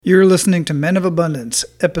You're listening to Men of Abundance,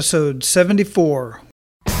 episode 74.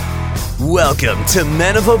 Welcome to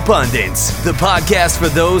Men of Abundance, the podcast for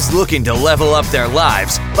those looking to level up their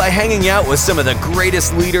lives by hanging out with some of the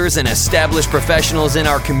greatest leaders and established professionals in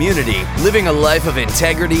our community, living a life of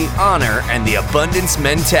integrity, honor, and the abundance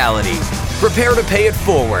mentality. Prepare to pay it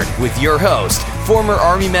forward with your host, former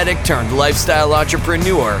Army medic turned lifestyle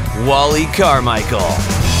entrepreneur, Wally Carmichael.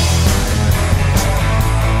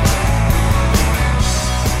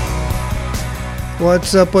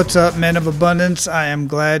 What's up, Men of Abundance? I am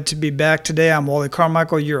glad to be back today. I'm Wally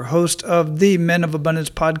Carmichael, your host of the Men of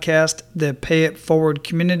Abundance podcast, the Pay It Forward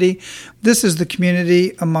community. This is the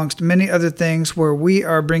community, amongst many other things, where we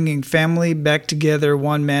are bringing family back together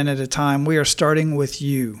one man at a time. We are starting with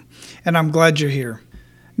you, and I'm glad you're here.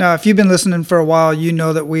 Now, if you've been listening for a while, you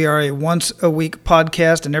know that we are a once-a-week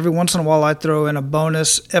podcast, and every once in a while I throw in a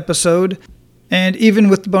bonus episode. And even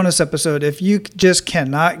with the bonus episode, if you just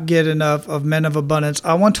cannot get enough of Men of Abundance,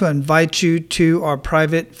 I want to invite you to our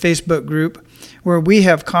private Facebook group where we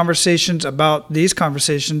have conversations about these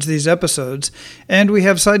episodes, and we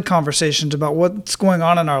have side conversations about what's going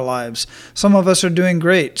on in our lives. Some of us are doing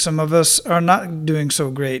great. Some of us are not doing so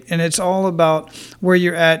great. And it's all about where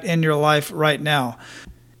you're at in your life right now.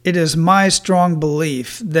 It is my strong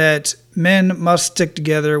belief that men must stick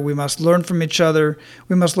together. We must learn from each other.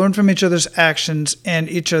 We must learn from each other's actions and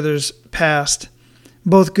each other's past,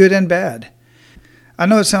 both good and bad. I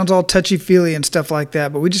know it sounds all touchy-feely and stuff like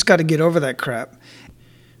that, but we just got to get over that crap.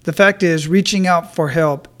 The fact is, reaching out for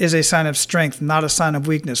help is a sign of strength, not a sign of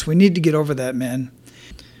weakness. We need to get over that, men.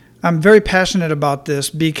 I'm very passionate about this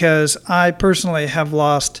because I personally have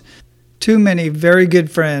lost too many very good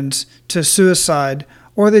friends to suicide,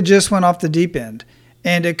 or they just went off the deep end,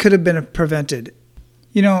 and it could have been prevented.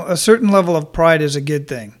 You know, a certain level of pride is a good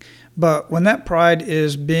thing, but when that pride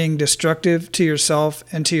is being destructive to yourself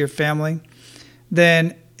and to your family,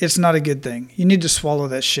 then it's not a good thing. You need to swallow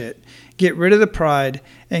that shit. Get rid of the pride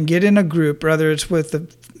and get in a group, whether it's with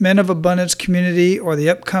the Men of Abundance community or the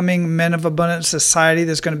upcoming Men of Abundance Society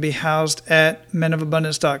that's going to be housed at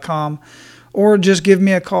menofabundance.com, or just give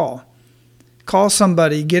me a call. Call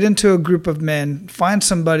somebody, get into a group of men, find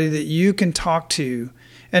somebody that you can talk to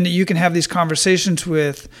and that you can have these conversations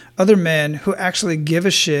with other men who actually give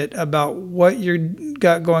a shit about what you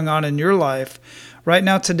got going on in your life right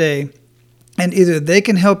now today. And either they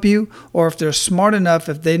can help you, or if they're smart enough,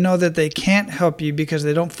 if they know that they can't help you because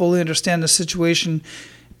they don't fully understand the situation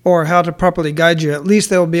or how to properly guide you, at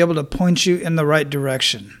least they'll be able to point you in the right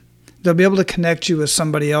direction. They'll be able to connect you with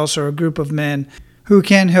somebody else or a group of men who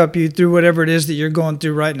can help you through whatever it is that you're going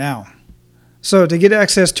through right now. So to get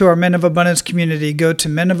access to our Men of Abundance community, go to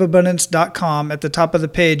menofabundance.com. At the top of the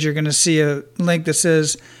page, you're going to see a link that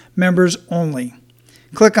says Members Only.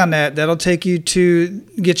 Click on that. That'll take you to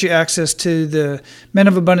get you access to the Men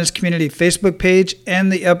of Abundance community Facebook page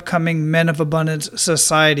and the upcoming Men of Abundance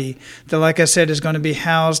Society that, like I said, is going to be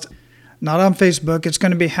housed not on Facebook. It's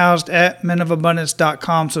going to be housed at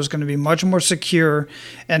menofabundance.com, so it's going to be much more secure,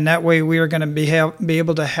 and that way we are going to be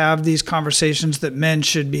able to have these conversations that men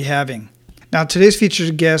should be having. Now, today's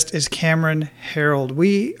featured guest is Cameron Herold.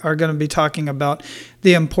 We are going to be talking about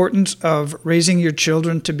the importance of raising your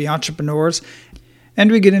children to be entrepreneurs,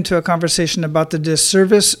 and we get into a conversation about the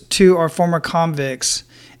disservice to our former convicts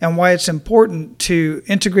and why it's important to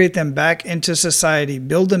integrate them back into society,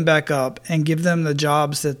 build them back up, and give them the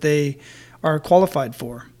jobs that they are qualified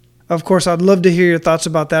for. Of course, I'd love to hear your thoughts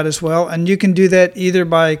about that as well, and you can do that either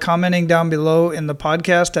by commenting down below in the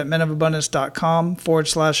podcast at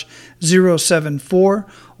menofabundance.com/074,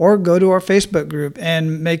 or go to our Facebook group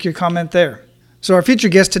and make your comment there. So our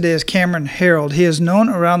featured guest today is Cameron Herold. He is known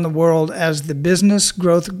around the world as the business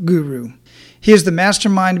growth guru. He is the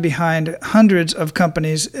mastermind behind hundreds of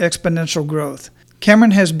companies' exponential growth.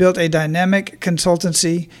 Cameron has built a dynamic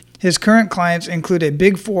consultancy. His current clients include a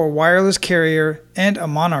Big Four wireless carrier and a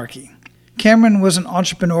monarchy. Cameron was an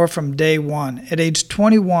entrepreneur from day one. At age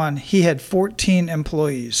 21, he had 14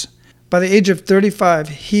 employees. By the age of 35,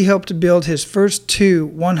 he helped build his first two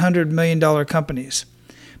 $100 million companies.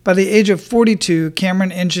 By the age of 42,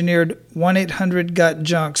 Cameron engineered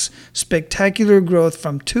 1-800-GOT-JUNK's spectacular growth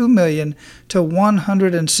from $2 million to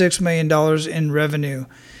 $106 million in revenue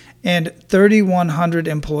and 3,100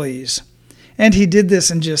 employees. And he did this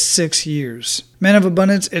in just 6 years. Men of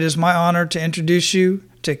Abundance, it is my honor to introduce you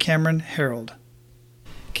to Cameron Herold.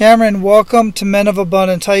 Cameron, welcome to Men of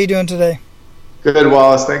Abundance. How are you doing today? Good,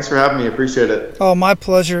 Wallace. Thanks for having me. Appreciate it. Oh, my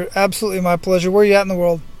pleasure. Absolutely my pleasure. Where are you at in the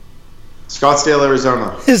world? Scottsdale,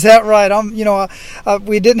 Arizona. Is that right?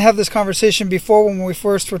 We didn't have this conversation before when we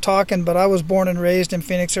first were talking, but I was born and raised in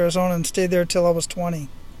Phoenix, Arizona, and stayed there till I was 20.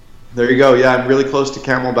 There you go. Yeah, I'm really close to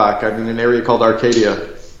Camelback. I'm in an area called Arcadia.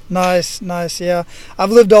 Nice, yeah.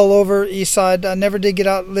 I've lived all over East Side. I never did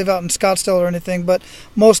live out in Scottsdale or anything, but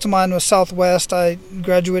most of mine was Southwest. I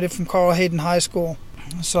graduated from Carl Hayden High School,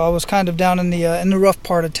 so I was kind of down in the rough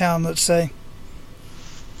part of town, let's say.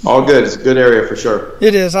 All good. It's a good area for sure.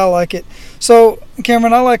 It is. I like it. So,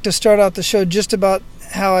 Cameron, I like to start out the show just about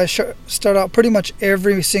how I start out pretty much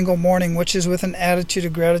every single morning, which is with an attitude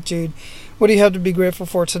of gratitude. What do you have to be grateful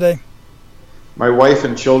for today? My wife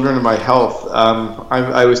and children and my health.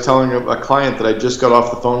 I was telling a client that I just got off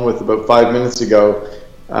the phone with about 5 minutes ago.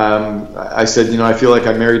 I said, I feel like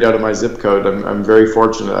I'm married out of my zip code. I'm very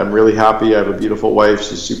fortunate. I'm really happy. I have a beautiful wife.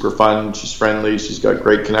 She's super fun. She's friendly. She's got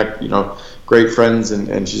great great friends,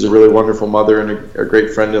 and she's a really wonderful mother and a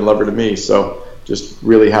great friend and lover to me. So just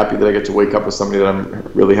really happy that I get to wake up with somebody that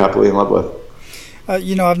I'm really happily in love with.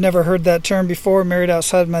 I've never heard that term before, married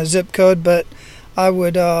outside my zip code, but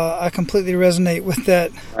I completely resonate with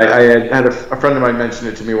that. I had a friend of mine mention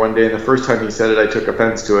it to me one day, and the first time he said it, I took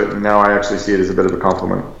offense to it, and now I actually see it as a bit of a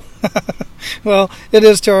compliment. Well, it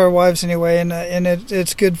is to our wives anyway, and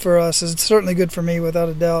it's good for us. It's certainly good for me, without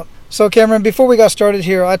a doubt. So, Cameron, before we got started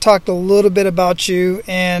here, I talked a little bit about you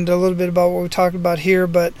and a little bit about what we talked about here,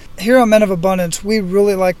 but here on Men of Abundance, we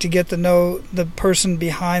really like to get to know the person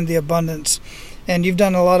behind the abundance. And you've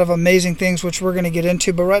done a lot of amazing things, which we're going to get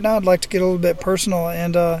into. But right now, I'd like to get a little bit personal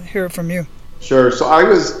and hear it from you. Sure. So I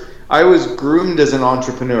was groomed as an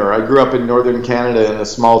entrepreneur. I grew up in northern Canada in a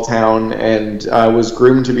small town, and I was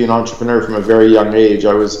groomed to be an entrepreneur from a very young age.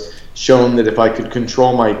 I was shown that if I could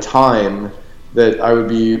control my time, that I would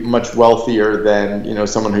be much wealthier than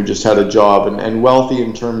someone who just had a job, and wealthy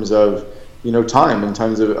in terms of time, in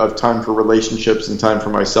terms of time for relationships and time for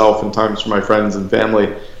myself and times for my friends and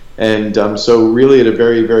family. And so really at a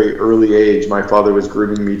very, very early age, my father was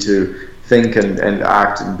grooming me to think and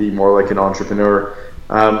act and be more like an entrepreneur.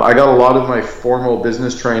 I got a lot of my formal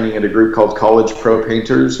business training at a group called College Pro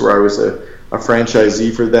Painters, where I was a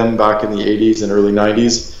franchisee for them back in the 80s and early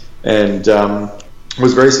 90s, and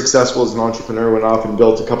was very successful as an entrepreneur, went off and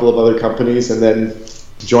built a couple of other companies, and then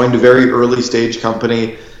joined a very early stage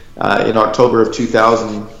company in October of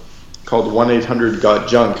 2000 called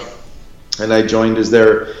 1-800-GOT-JUNK. And I joined as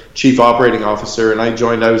their chief operating officer, and I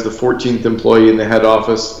was the 14th employee in the head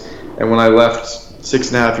office. And when I left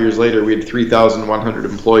 6.5 years later, we had 3,100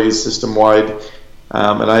 employees system-wide.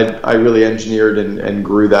 And I really engineered and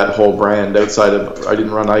grew that whole brand outside of, I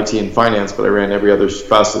didn't run IT and finance, but I ran every other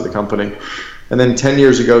facet of the company. And then 10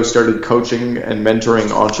 years ago, started coaching and mentoring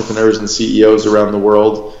entrepreneurs and CEOs around the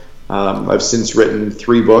world. I've since written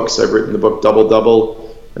 3 books. I've written the book Double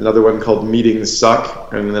Double, another one called Meetings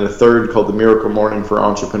Suck, and then a third called The Miracle Morning for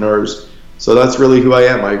Entrepreneurs. So that's really who I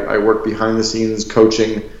am. I work behind the scenes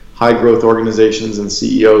coaching high growth organizations and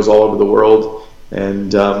CEOs all over the world,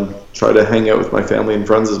 and try to hang out with my family and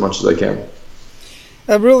friends as much as I can.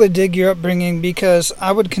 I really dig your upbringing, because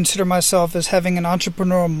I would consider myself as having an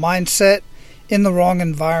entrepreneurial mindset in the wrong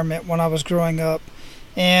environment when I was growing up.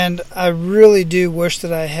 And I really do wish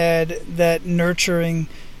that I had that nurturing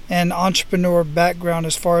and entrepreneur background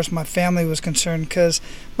as far as my family was concerned, because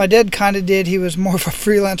my dad kind of did. He was more of a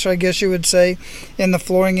freelancer, I guess you would say, in the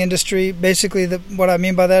flooring industry. Basically, what I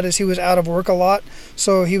mean by that is he was out of work a lot,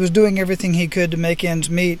 so he was doing everything he could to make ends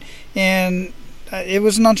meet. And it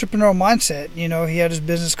was an entrepreneurial mindset. He had his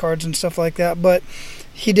business cards and stuff like that, but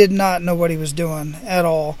he did not know what he was doing at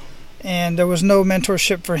all. And there was no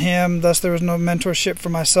mentorship for him, thus there was no mentorship for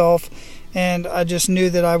myself. And I just knew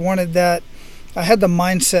that I wanted that. I had the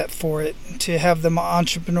mindset for it, to have the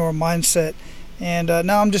entrepreneurial mindset. And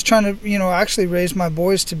now I'm just trying to, actually raise my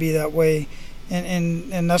boys to be that way.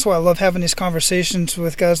 And that's why I love having these conversations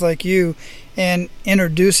with guys like you and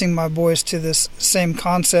introducing my boys to this same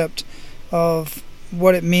concept of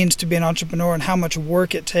what it means to be an entrepreneur and how much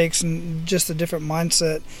work it takes and just a different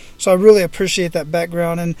mindset. So I really appreciate that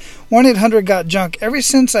background. And 1-800-GOT-JUNK, ever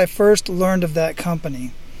since I first learned of that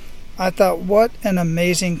company, I thought, what an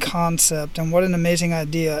amazing concept and what an amazing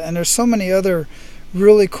idea. And there's so many other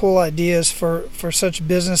really cool ideas for such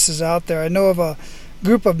businesses out there. I know of a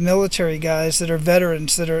group of military guys that are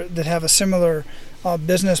veterans that have a similar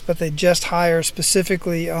business, but they just hire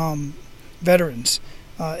specifically veterans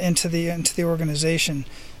into the organization.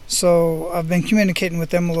 So I've been communicating with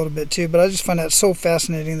them a little bit too, but I just find that so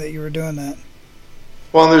fascinating that you were doing that.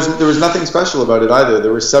 Well, there was nothing special about it either.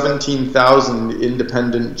 There were 17,000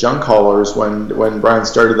 independent junk haulers when Brian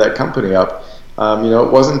started that company up.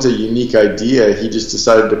 It wasn't a unique idea. He just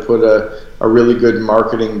decided to put a really good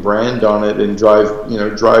marketing brand on it and drive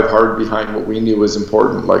hard behind what we knew was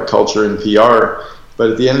important, like culture and PR. But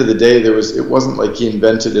at the end of the day, it wasn't like he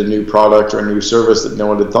invented a new product or a new service that no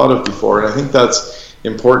one had thought of before. And I think that's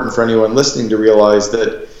important for anyone listening to realize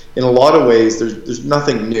that in a lot of ways, there's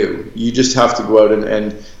nothing new. You just have to go out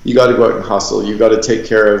and you got to go out and hustle. You got to take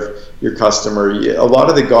care of your customer. A lot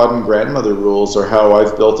of the God and grandmother rules are how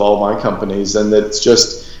I've built all my companies, and it's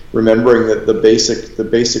just remembering that the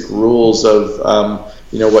basic rules of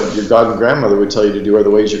what your God and grandmother would tell you to do are the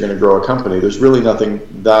ways you're going to grow a company. There's really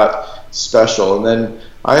nothing that special. And then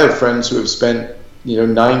I have friends who have spent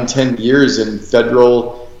 9-10 years in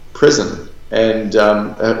federal prison, and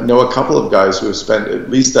know a couple of guys who have spent at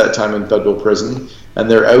least that time in federal prison,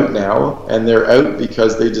 and they're out now, and they're out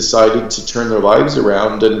because they decided to turn their lives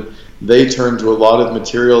around, and they turned to a lot of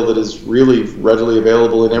material that is really readily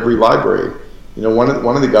available in every library. One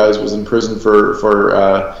of the guys was in prison for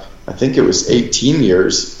I think it was 18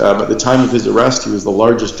 years. At the time of his arrest, he was the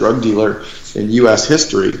largest drug dealer in U.S.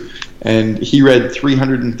 history, and he read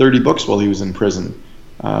 330 books while he was in prison.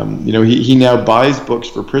 He now buys books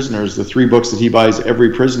for prisoners. The 3 books that he buys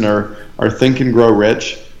every prisoner are Think and Grow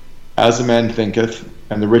Rich, As a Man Thinketh,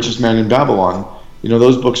 and The Richest Man in Babylon.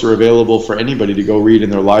 Those books are available for anybody to go read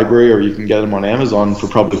in their library, or you can get them on Amazon for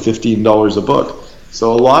probably $15 a book.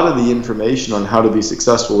 So a lot of the information on how to be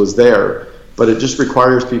successful is there, but it just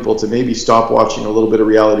requires people to maybe stop watching a little bit of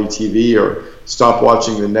reality TV or stop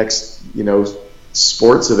watching the next,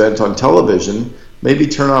 sports event on television. Maybe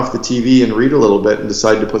turn off the TV and read a little bit and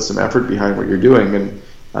decide to put some effort behind what you're doing.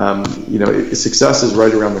 And, success is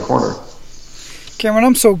right around the corner. Cameron,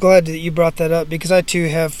 I'm so glad that you brought that up, because I too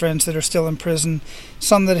have friends that are still in prison,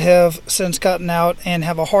 some that have since gotten out and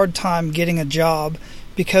have a hard time getting a job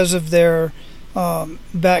because of their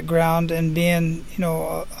background and being,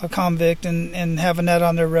 a convict and having that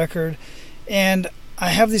on their record. And I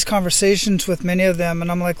have these conversations with many of them,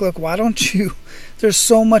 and I'm like, look, why don't you? There's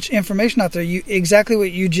so much information out there. Exactly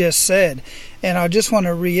what you just said. And I just want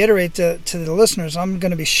to reiterate to the listeners, I'm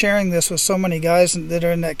going to be sharing this with so many guys that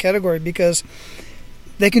are in that category, because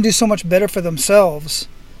they can do so much better for themselves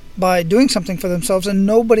by doing something for themselves, and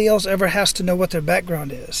nobody else ever has to know what their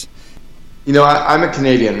background is. I'm a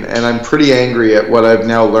Canadian, and I'm pretty angry at what I've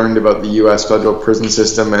now learned about the U.S. federal prison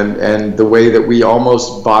system and the way that we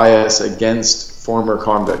almost bias against former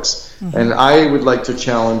convicts. Mm-hmm. And I would like to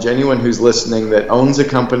challenge anyone who's listening that owns a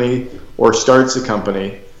company or starts a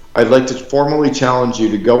company. I'd like to formally challenge you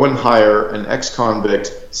to go and hire an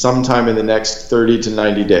ex-convict sometime in the next 30 to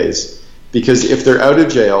 90 days. Because if they're out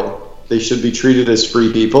of jail, they should be treated as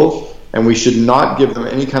free people, and we should not give them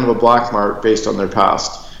any kind of a black mark based on their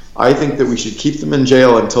past. I think that we should keep them in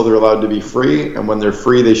jail until they're allowed to be free, and when they're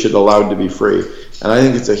free, they should be allowed to be free. And I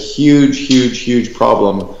think it's a huge, huge, huge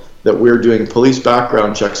problem that we're doing police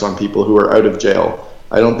background checks on people who are out of jail.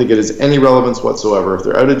 I don't think it has any relevance whatsoever. If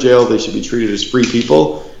they're out of jail, they should be treated as free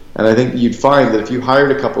people. And I think you'd find that if you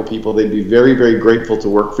hired a couple people, they'd be very, very grateful to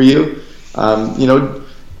work for you.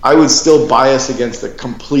 I would still bias against the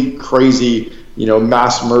complete crazy,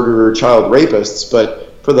 mass murderer, child rapists, but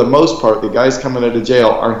for the most part, the guys coming out of jail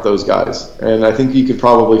aren't those guys. And I think you could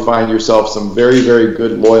probably find yourself some very, very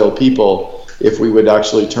good, loyal people if we would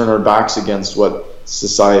actually turn our backs against what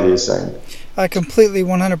society is saying. I completely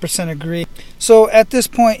 100% agree. So at this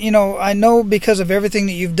point, I know because of everything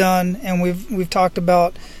that you've done, and we've talked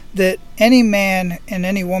about that any man and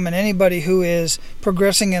any woman, anybody who is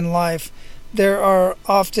progressing in life, there are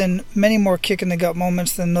often many more kick in the gut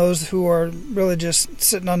moments than those who are really just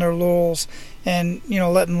sitting on their laurels and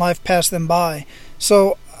letting life pass them by.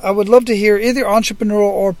 So I would love to hear, either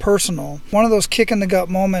entrepreneurial or personal, one of those kick in the gut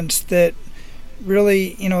moments that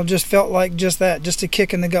really just felt like just that, just a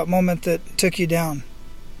kick in the gut moment that took you down.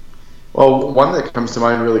 Well, one that comes to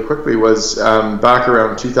mind really quickly was back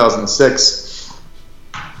around 2006.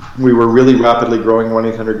 We were really rapidly growing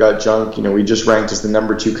 1-800-GOT-JUNK. We just ranked as the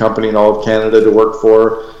 #2 company in all of Canada to work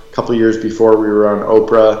for. A couple of years before, we were on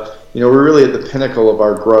Oprah. We're really at the pinnacle of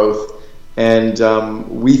our growth. And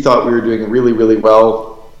we thought we were doing really, really well.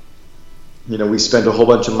 We spent a whole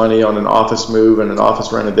bunch of money on an office move and an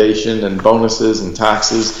office renovation and bonuses and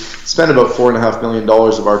taxes. Spent about $4.5 million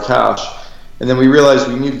of our cash. And then we realized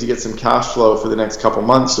we needed to get some cash flow for the next couple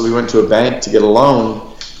months. So we went to a bank to get a loan.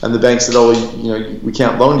 And the bank said, we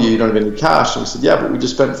can't loan you. You don't have any cash. And we said, yeah, but we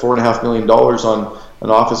just spent $4.5 million on an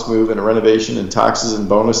office move and a renovation and taxes and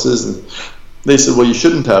bonuses. And they said, well, you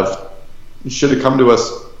shouldn't have. You should have come to us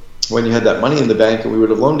when you had that money in the bank, and we would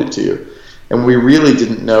have loaned it to you. And we really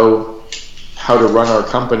didn't know how to run our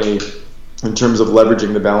company in terms of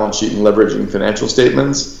leveraging the balance sheet and leveraging financial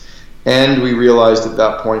statements. And we realized at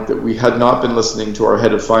that point that we had not been listening to our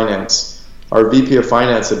head of finance. Our VP of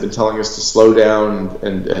finance had been telling us to slow down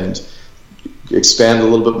and expand a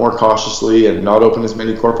little bit more cautiously and not open as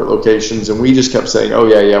many corporate locations. And we just kept saying, oh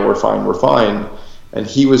yeah, we're fine. And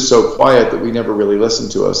he was so quiet that we never really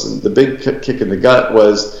listened to us. And the big kick in the gut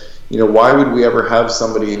was, why would we ever have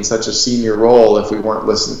somebody in such a senior role if we weren't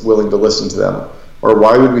willing to listen to them? Or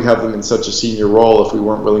why would we have them in such a senior role if we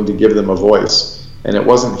weren't willing to give them a voice? And it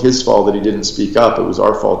wasn't his fault that he didn't speak up. It was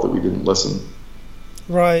our fault that we didn't listen.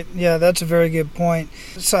 Right. Yeah, that's a very good point.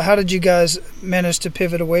 So how did you guys manage to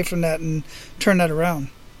pivot away from that and turn that around?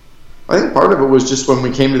 I think part of it was just when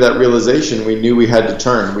we came to that realization, we knew we had to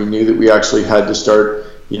turn. We knew that we actually had to start,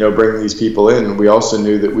 bringing these people in. We also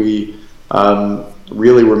knew that we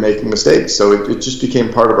really were making mistakes. So it just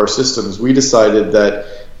became part of our systems. We decided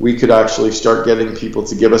that we could actually start getting people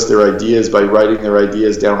to give us their ideas by writing their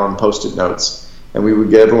ideas down on Post-it notes. And we would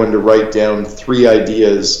get everyone to write down 3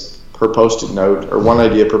 ideas per Post-it note, or 1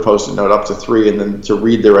 idea per Post-it note, up to 3, and then to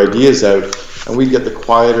read their ideas out. And we'd get the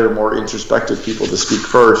quieter, more introspective people to speak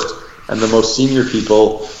first, and the most senior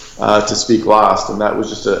people to speak last. And that was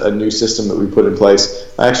just a new system that we put in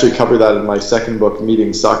place. I actually cover that in my second book,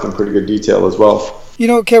 Meetings Suck, in pretty good detail as well.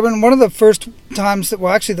 Kevin, one of the first times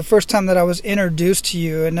the first time that I was introduced to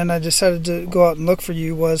you, and then I decided to go out and look for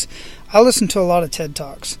you, was I listened to a lot of TED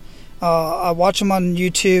Talks. I watch them on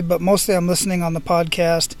YouTube, but mostly I'm listening on the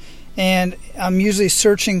podcast. And I'm usually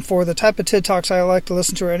searching for the type of TED Talks I like to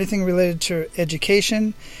listen to, or anything related to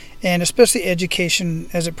education, and especially education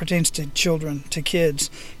as it pertains to children, to kids,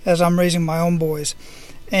 as I'm raising my own boys.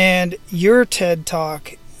 And your TED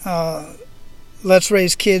Talk, Let's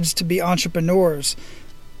Raise Kids to Be Entrepreneurs,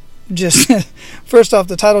 just first off,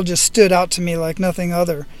 the title just stood out to me like nothing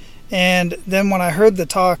other. And then when I heard the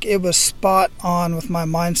talk, it was spot on with my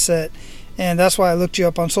mindset. And that's why I looked you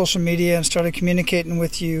up on social media and started communicating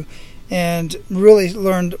with you, and really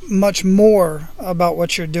learned much more about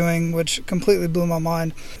what you're doing, which completely blew my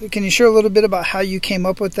mind. Can you share a little bit about how you came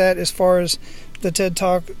up with that as far as the TED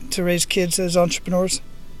Talk to raise kids as entrepreneurs?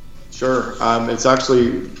 Sure.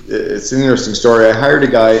 It's an interesting story. I hired a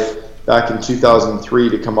guy back in 2003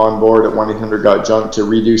 to come on board at 1-800-GOT-JUNK to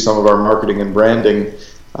redo some of our marketing and branding.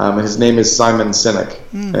 His name is Simon Sinek,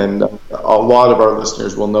 and a lot of our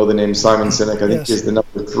listeners will know the name Simon Sinek. I think he's the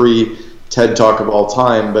number 3 TED Talk of all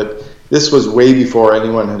time, but this was way before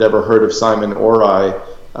anyone had ever heard of Simon or I.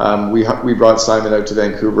 We brought Simon out to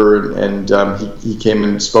Vancouver, and he came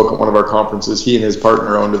and spoke at one of our conferences. He and his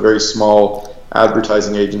partner owned a very small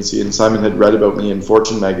advertising agency, and Simon had read about me in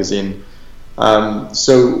Fortune magazine.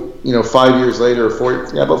 So 5 years later,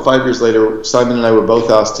 about 5 years later, Simon and I were both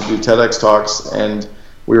asked to do TEDx talks, and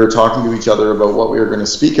we were talking to each other about what we were going to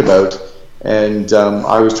speak about, and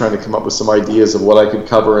I was trying to come up with some ideas of what I could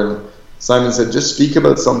cover, and Simon said, just speak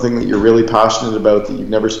about something that you're really passionate about that you've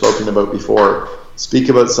never spoken about before. Speak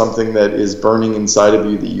about something that is burning inside of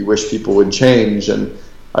you that you wish people would change. And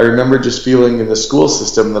I remember just feeling in the school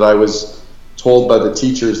system that I was told by the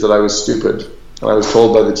teachers that I was stupid, and I was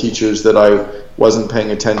told by the teachers that I wasn't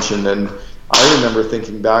paying attention. And I remember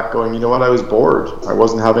thinking back going, I was bored. I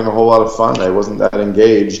wasn't having a whole lot of fun. I wasn't that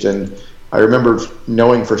engaged. And I remember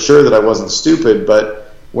knowing for sure that I wasn't stupid, but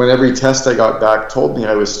when every test I got back told me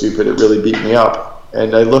I was stupid, it really beat me up.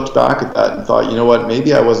 And I looked back at that and thought,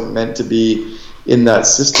 maybe I wasn't meant to be in that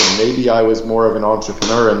system. Maybe I was more of an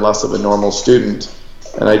entrepreneur and less of a normal student.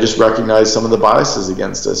 And I just recognized some of the biases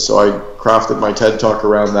against us. So I crafted my TED Talk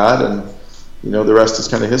around that, and the rest is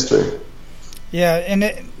kind of history. Yeah,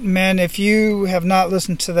 and if you have not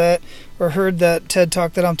listened to that or heard that TED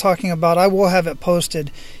Talk that I'm talking about, I will have it posted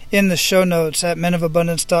in the show notes at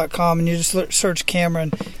menofabundance.com, and you just search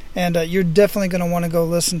Cameron, and you're definitely going to want to go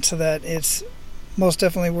listen to that. It's most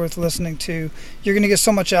definitely worth listening to. You're going to get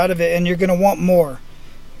so much out of it, and you're going to want more,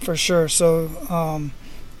 for sure. So I'm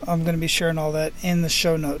going to be sharing all that in the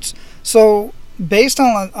show notes. So based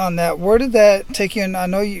on that, where did that take you? And I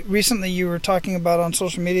know recently you were talking about on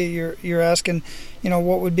social media, you're asking,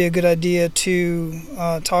 what would be a good idea to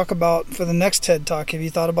talk about for the next TED Talk. Have you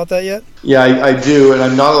thought about that yet? Yeah, I do, and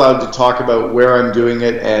I'm not allowed to talk about where I'm doing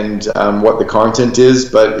it and what the content is,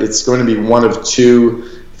 but it's going to be one of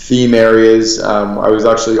 2 theme areas. I was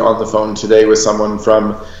actually on the phone today with someone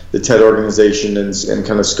from the TED organization and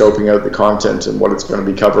kind of scoping out the content and what it's going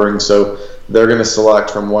to be covering. So they're going to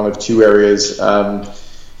select from one of 2 areas.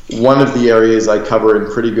 One of the areas I cover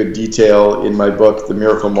in pretty good detail in my book, The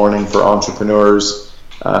Miracle Morning for Entrepreneurs.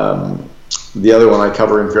 The other one I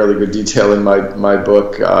cover in fairly good detail in my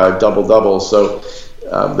book, Double Double. So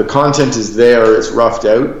the content is there, it's roughed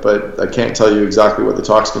out, but I can't tell you exactly what the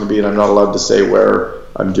talk's going to be, and I'm not allowed to say where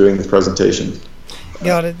I'm doing the presentation.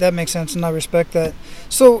 Got it. That makes sense, and I respect that.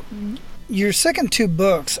 So your second 2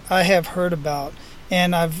 books I have heard about,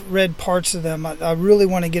 and I've read parts of them. I really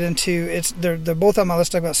want to get into it. They're both on my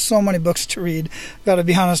list. I've got so many books to read. Got to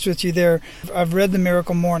be honest with you there. I've read The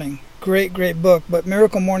Miracle Morning. Great book. But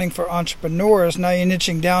Miracle Morning for Entrepreneurs, now you're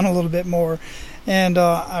niching down a little bit more. And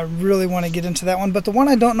I really want to get into that one. But the one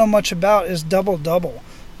I don't know much about is Double Double.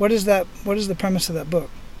 What is that? What is the premise of that book?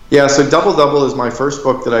 Yeah, so Double Double is my first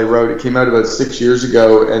book that I wrote. It came out about 6 years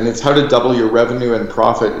ago, and it's how to double your revenue and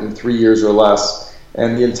profit in 3 years or less.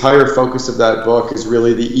 And the entire focus of that book is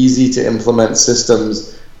really the easy to implement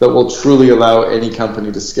systems that will truly allow any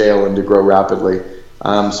company to scale and to grow rapidly.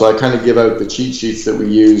 So I kind of give out the cheat sheets that we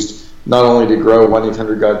used, not only to grow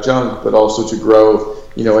 1-800-GOT-JUNK, but also to grow,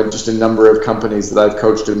 just a number of companies that I've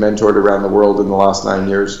coached and mentored around the world in the last 9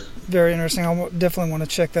 years. Very interesting. I definitely want to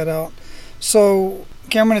check that out. So,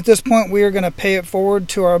 Cameron, at this point, we are going to pay it forward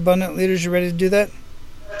to our abundant leaders. You ready to do that?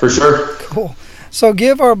 For sure. Cool. So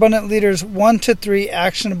give our abundant leaders 1 to 3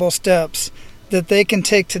 actionable steps that they can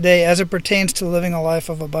take today as it pertains to living a life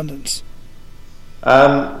of abundance.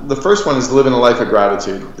 The first one is living a life of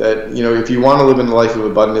gratitude. That, if you want to live in a life of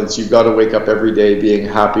abundance, you've got to wake up every day being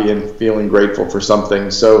happy and feeling grateful for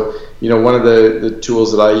something. So, one of the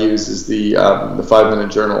tools that I use is the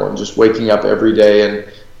 5-minute journal, and just waking up every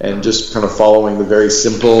day and just kind of following the very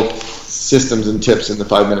simple systems and tips in the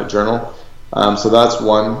 5-minute journal. So that's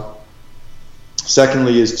one.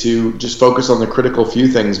 Secondly is to just focus on the critical few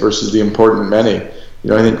things versus the important many.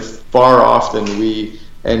 I think far often we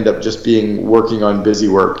end up just working on busy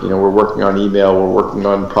work. We're working on email, we're working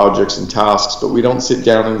on projects and tasks, but we don't sit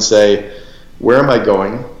down and say, where am I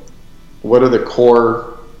going? What are the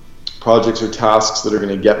core projects or tasks that are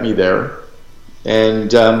going to get me there?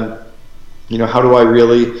 And how do I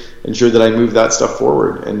really ensure that I move that stuff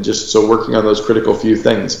forward? And just so working on those critical few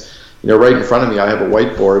things. Right in front of me, I have a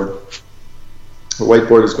whiteboard. The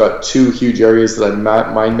whiteboard has got 2 huge areas that I'm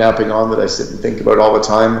mind mapping on, that I sit and think about all the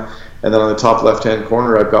time. And then on the top left-hand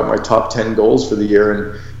corner, I've got my top 10 goals for the year,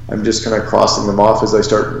 and I'm just kind of crossing them off as I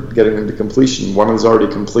start getting into completion. One is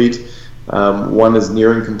already complete. One is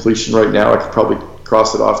nearing completion right now. I could probably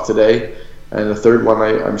cross it off today. And the third one,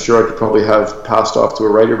 I'm sure I could probably have passed off to a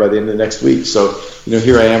writer by the end of next week. So,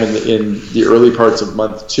 here I am in the early parts of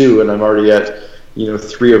month 2, and I'm already at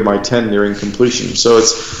 3 of my 10 nearing completion. So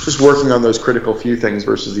it's just working on those critical few things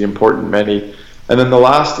versus the important many. And then the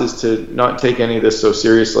last is to not take any of this so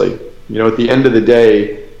seriously. At the end of the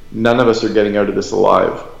day, none of us are getting out of this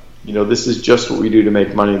alive. This is just what we do to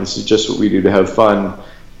make money. This is just what we do to have fun.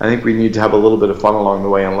 I think we need to have a little bit of fun along the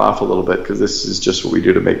way and laugh a little bit, because this is just what we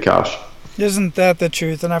do to make cash. Isn't that the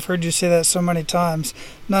truth? And I've heard you say that so many times.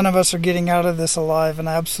 None of us are getting out of this alive, and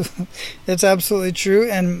it's absolutely true.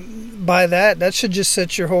 And by that should just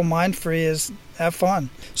set your whole mind free, is have fun.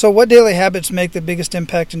 So what daily habits make the biggest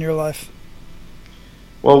impact in your life?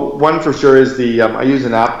 Well, one for sure is I use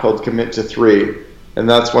an app called Commit to 3, and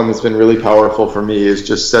that's one that's been really powerful for me, is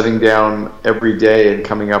just setting down every day and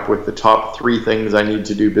coming up with the top 3 things I need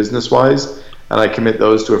to do business-wise. And I commit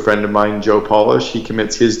those to a friend of mine, Joe Polish. He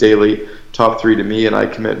commits his daily top 3 to me, and I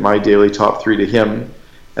commit my daily top 3 to him.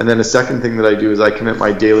 And then a second thing that I do is I commit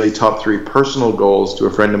my daily top 3 personal goals to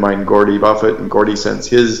a friend of mine, Gordy Buffett, and Gordy sends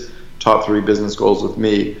his top 3 business goals with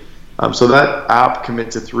me. So that app,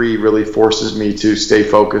 Commit to 3, really forces me to stay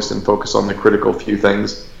focused and focus on the critical few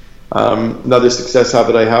things. Another success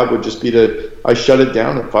habit I have would just be I shut it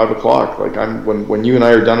down at 5 o'clock. Like when you and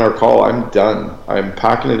I are done our call, I'm done. I'm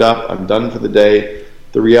packing it up. I'm done for the day.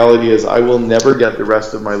 The reality is I will never get the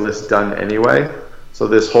rest of my list done anyway. So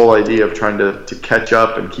this whole idea of trying to catch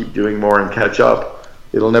up and keep doing more and catch up,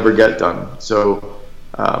 it'll never get done. So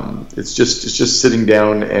it's just sitting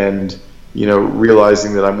down and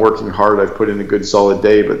realizing that I'm working hard. I've put in a good solid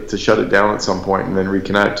day, but to shut it down at some point and then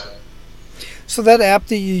reconnect. So that app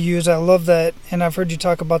that you use, I love that, and I've heard you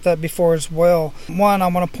talk about that before as well. One, I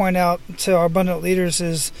want to point out to our abundant leaders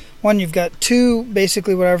is, one, you've got 2,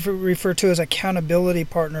 basically what I refer to as accountability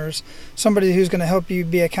partners, somebody who's going to help you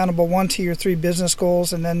be accountable, 1 to your 3 business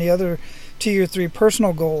goals, and then the other to your 3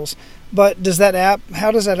 personal goals. But how does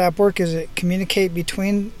that app work? Does it communicate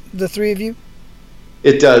between the 3 of you?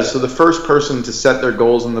 It does. So the first person to set their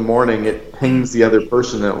goals in the morning, it pings the other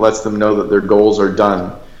person and it lets them know that their goals are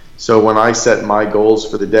done. So when I set my goals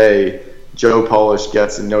for the day, Joe Polish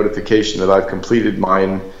gets a notification that I've completed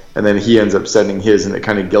mine, and then he ends up setting his, and it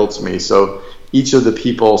kind of guilts me. So each of the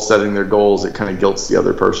people setting their goals, it kind of guilts the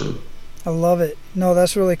other person. I love it. No,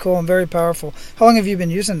 that's really cool and very powerful. How long have you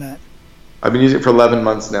been using that? I've been using it for 11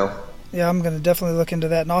 months now. Yeah, I'm going to definitely look into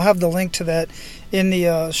that, and I'll have the link to that in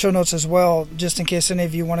the show notes as well, just in case any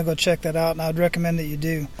of you want to go check that out, and I'd recommend that you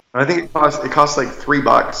do. I think it costs like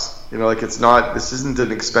 $3. like this isn't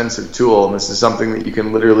an expensive tool, and this is something that you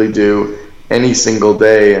can literally do any single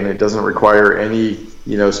day, and it doesn't require any,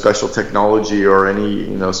 special technology or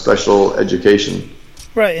any, special education.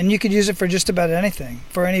 Right, and you could use it for just about anything,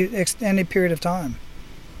 for any period of time.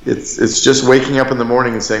 It's just waking up in the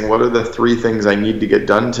morning and saying, what are the 3 things I need to get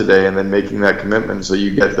done today, and then making that commitment so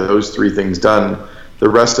you get those 3 things done. The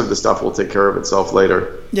rest of the stuff will take care of itself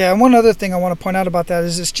later. Yeah, and one other thing I want to point out about that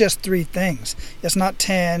is it's just 3 things. It's not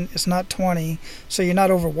 10, it's not 20, so you're not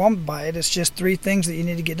overwhelmed by it. It's just 3 things that you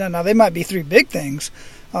need to get done. Now, they might be 3 big things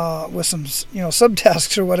with some,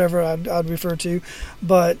 subtasks or whatever I'd refer to,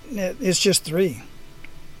 but it's just 3.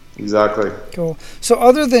 Exactly. Cool. So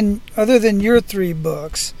other than your 3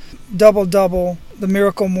 books, Double Double, The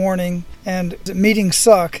Miracle Morning, and Meetings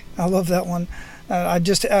Suck, I love that one. I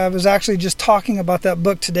was actually just talking about that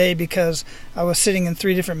book today because I was sitting in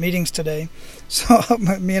 3 different meetings today. So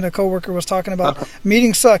me and a coworker was talking about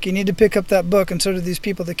meetings suck. You need to pick up that book, and so do these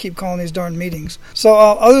people that keep calling these darn meetings. So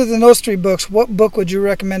other than those 3 books, what book would you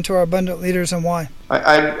recommend to our abundant leaders and why?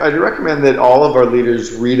 I'd recommend that all of our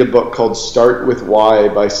leaders read a book called Start With Why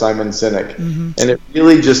by Simon Sinek. Mm-hmm. And it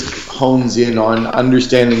really just hones in on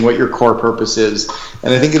understanding what your core purpose is.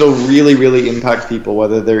 And I think it'll really, really impact people,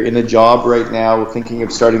 whether they're in a job right now thinking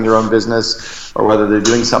of starting their own business, or whether they're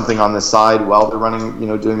doing something on the side while they're running,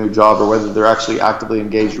 doing their job, or whether they're actually actively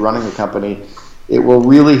engaged running a company. It will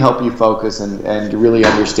really help you focus and really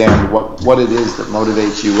understand what it is that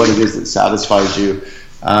motivates you, what it is that satisfies you.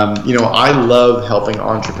 I love helping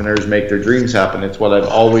entrepreneurs make their dreams happen. It's what I've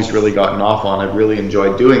always really gotten off on. I've really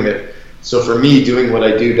enjoyed doing it. So for me, doing what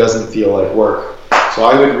I do doesn't feel like work. So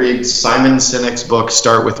I would read Simon Sinek's book,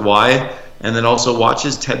 Start With Why, and then also watch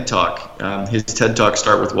his TED Talk. His TED Talk,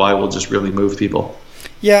 Start With Why, will just really move people.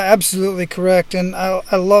 Yeah, absolutely correct. And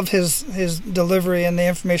I love his delivery and the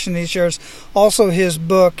information he shares. Also, his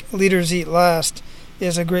book, Leaders Eat Last,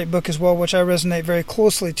 is a great book as well, which I resonate very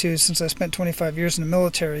closely to since I spent 25 years in the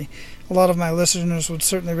military. A lot of my listeners would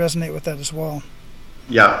certainly resonate with that as well.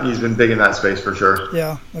 Yeah, he's been big in that space for sure.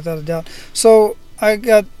 Yeah, without a doubt. So I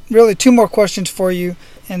got really 2 more questions for you,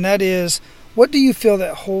 and that is, what do you feel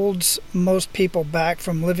that holds most people back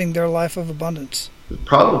from living their life of abundance?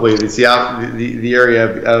 Probably it's the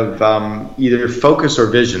area of either focus or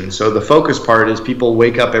vision. So the focus part is people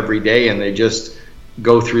wake up every day and they just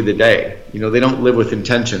go through the day. They don't live with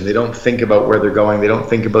intention. They don't think about where they're going. They don't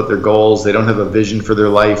think about their goals. They don't have a vision for their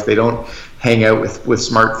life. They don't hang out with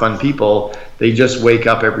smart, fun people. They just wake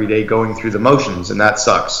up every day going through the motions, and that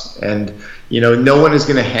sucks. And no one is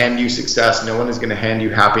going to hand you success. No one is going to hand you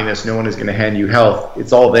happiness. No one is going to hand you health.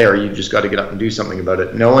 It's all there. You just got to get up and do something about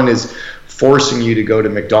it. No one is forcing you to go to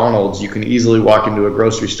McDonald's. You can easily walk into a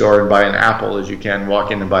grocery store and buy an apple as you can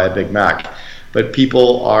walk in and buy a Big Mac. But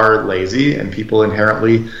people are lazy, and people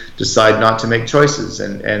inherently decide not to make choices,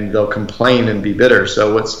 and they'll complain and be bitter.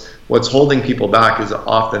 So what's holding people back is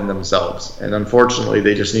often themselves. And unfortunately,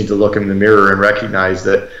 they just need to look in the mirror and recognize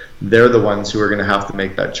that they're the ones who are going to have to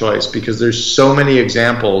make that choice, because there's so many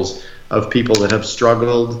examples of people that have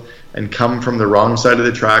struggled and come from the wrong side of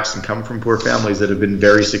the tracks and come from poor families that have been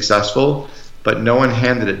very successful, but no one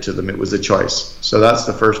handed it to them. It was a choice. So that's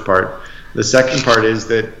the first part. The second part is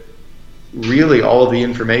that really all of the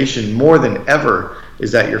information, more than ever,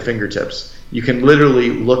 is at your fingertips. You can literally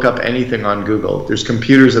look up anything on Google. There's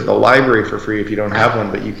computers at the library for free if you don't have one,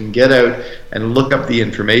 but you can get out and look up the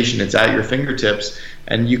information. It's at your fingertips,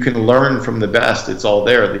 and you can learn from the best. It's all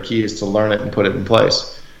there. The key is to learn it and put it in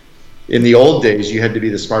place. In the old days, you had to be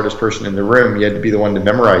the smartest person in the room. You had to be the one to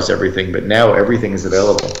memorize everything, but now everything is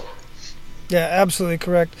available. Yeah, absolutely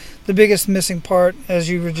correct. The biggest missing part, as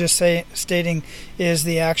you were just stating, is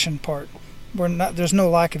the action part. There's no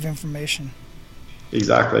lack of information.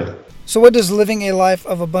 Exactly. So what does living a life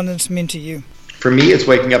of abundance mean to you? For me, it's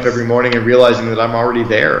waking up every morning and realizing that I'm already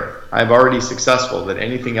there. I'm already successful, that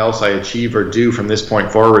anything else I achieve or do from this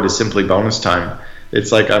point forward is simply bonus time.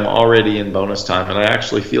 It's like I'm already in bonus time, and I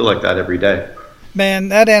actually feel like that every day. Man,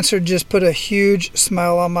 that answer just put a huge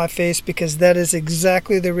smile on my face, because that is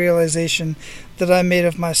exactly the realization that I made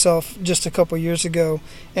of myself just a couple years ago,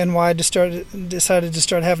 and why I decided to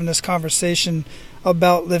start having this conversation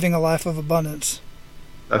about living a life of abundance.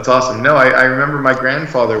 That's awesome. No, I remember my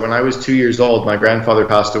grandfather, when I was 2 years old, my grandfather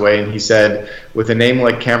passed away, and he said, with a name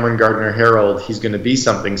like Cameron Gardner Harold, he's going to be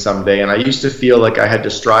something someday. And I used to feel like I had to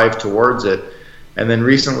strive towards it. And then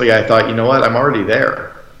recently I thought, you know what, I'm already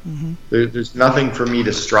there. Mm-hmm. There's nothing for me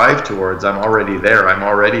to strive towards. I'm already there. I'm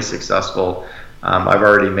already successful. I've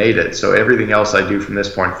already made it. So everything else I do from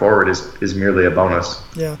this point forward is merely a bonus.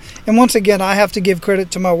 Yeah. And once again, I have to give credit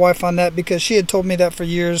to my wife on that, because she had told me that for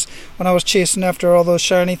years when I was chasing after all those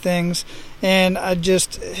shiny things. And I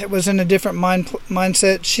just was in a different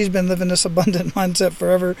mindset. She's been living this abundant mindset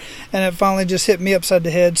forever, and it finally just hit me upside the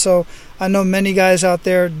head. So I know many guys out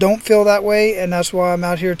there don't feel that way, and that's why I'm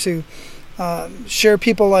out here to share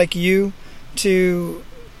people like you, to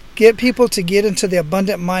get people to get into the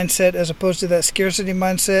abundant mindset as opposed to that scarcity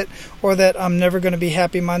mindset, or that I'm never going to be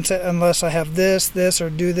happy mindset unless I have this, or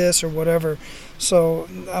do this, or whatever. So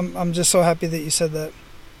I'm just so happy that you said that.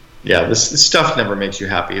 Yeah, this stuff never makes you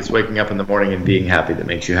happy. It's waking up in the morning and being happy that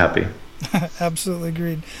makes you happy. Absolutely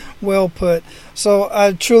agreed. Well put. So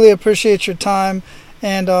I truly appreciate your time.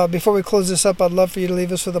 And before we close this up, I'd love for you to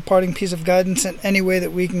leave us with a parting piece of guidance in any way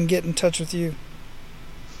that we can get in touch with you.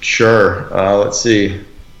 Sure. Let's see.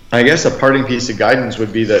 I guess a parting piece of guidance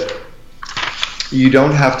would be that you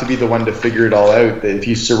don't have to be the one to figure it all out. That if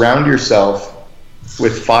you surround yourself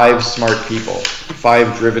with 5 smart people,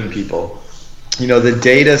 5 driven people, the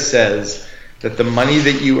data says that the money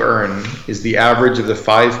that you earn is the average of the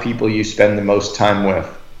 5 people you spend the most time with.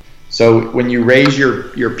 So when you raise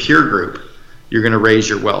your peer group, you're going to raise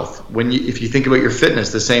your wealth. If you think about your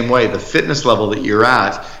fitness the same way, the fitness level that you're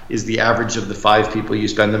at is the average of the 5 people you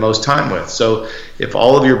spend the most time with. So if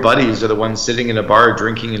all of your buddies are the ones sitting in a bar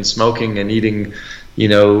drinking and smoking and eating,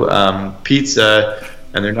 pizza,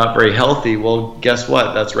 and they're not very healthy, well, guess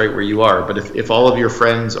what? That's right where you are. But if all of your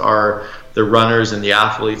friends are the runners and the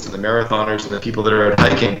athletes and the marathoners and the people that are out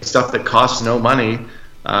hiking, stuff that costs no money,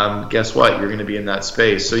 guess what? You're going to be in that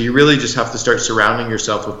space. So you really just have to start surrounding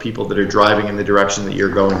yourself with people that are driving in the direction that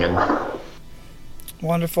you're going in.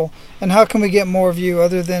 Wonderful. And how can we get more of you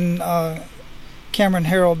other than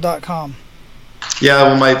CameronHerold.com?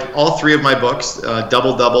 Yeah, well, all 3 of my books,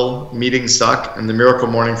 Double Double, Meetings Suck, and The Miracle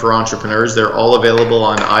Morning for Entrepreneurs, they're all available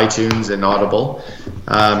on iTunes and Audible.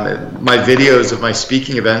 My videos of my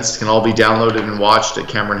speaking events can all be downloaded and watched at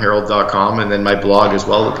CameronHerold.com, and then my blog as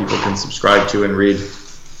well that people can subscribe to and read.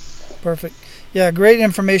 Perfect. Yeah, great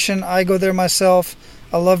information. I go there myself.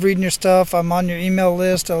 I love reading your stuff. I'm on your email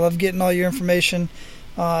list. I love getting all your information.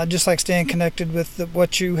 I just like staying connected with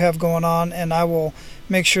what you have going on, and I will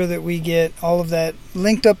make sure that we get all of that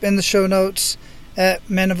linked up in the show notes at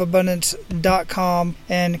menofabundance.com.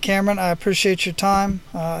 And Cameron, I appreciate your time.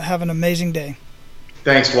 Have an amazing day.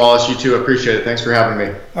 Thanks, Wallace. You too. Appreciate it. Thanks for having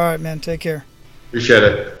me. All right, man. Take care. Appreciate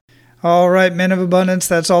it. All right, Men of Abundance,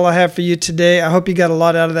 that's all I have for you today. I hope you got a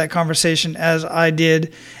lot out of that conversation, as I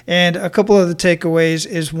did. And a couple of the takeaways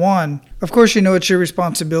is, 1, of course, it's your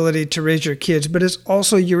responsibility to raise your kids, but it's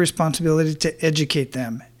also your responsibility to educate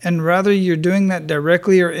them. And whether you're doing that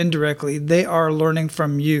directly or indirectly, they are learning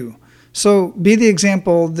from you. So be the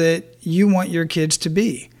example that you want your kids to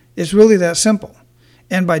be. It's really that simple.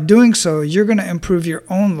 And by doing so, you're going to improve your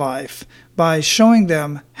own life by showing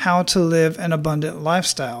them how to live an abundant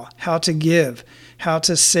lifestyle, how to give, how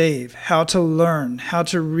to save, how to learn, how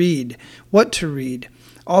to read, what to read,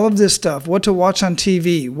 all of this stuff, what to watch on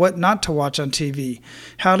TV, what not to watch on TV,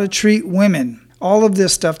 how to treat women, all of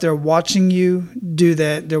this stuff. They're watching you do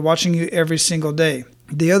that. They're watching you every single day.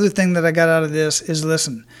 The other thing that I got out of this is,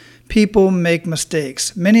 listen, people make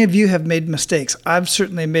mistakes. Many of you have made mistakes. I've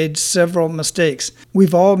certainly made several mistakes.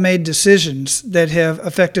 We've all made decisions that have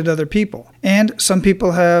affected other people. And some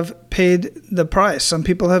people have paid the price. Some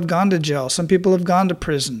people have gone to jail. Some people have gone to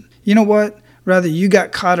prison. You know what? Whether you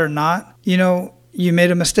got caught or not, you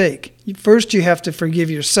made a mistake. First, you have to forgive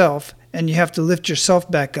yourself, and you have to lift yourself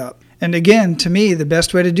back up. And again, to me, the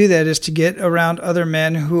best way to do that is to get around other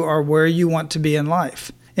men who are where you want to be in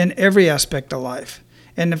life, in every aspect of life.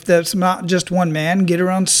 And if that's not just one man, get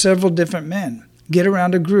around several different men. Get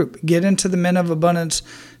around a group. Get into the Men of Abundance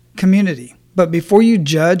community. But before you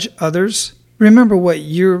judge others, remember what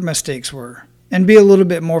your mistakes were and be a little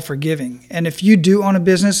bit more forgiving. And if you do own a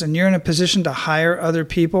business and you're in a position to hire other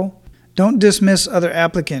people, don't dismiss other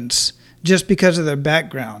applicants just because of their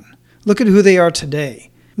background. Look at who they are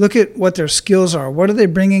today. Look at what their skills are. What are they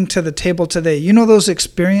bringing to the table today? Those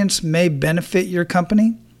experiences may benefit your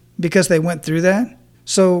company because they went through that.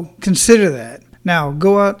 So consider that. Now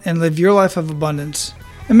go out and live your life of abundance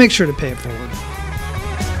and make sure to pay it forward.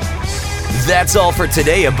 That's all for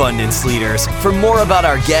today, Abundance Leaders. For more about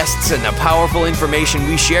our guests and the powerful information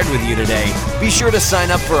we shared with you today, be sure to sign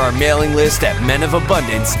up for our mailing list at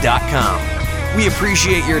menofabundance.com. We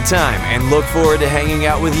appreciate your time and look forward to hanging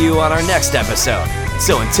out with you on our next episode.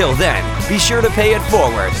 So until then, be sure to pay it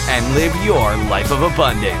forward and live your life of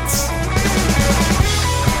abundance.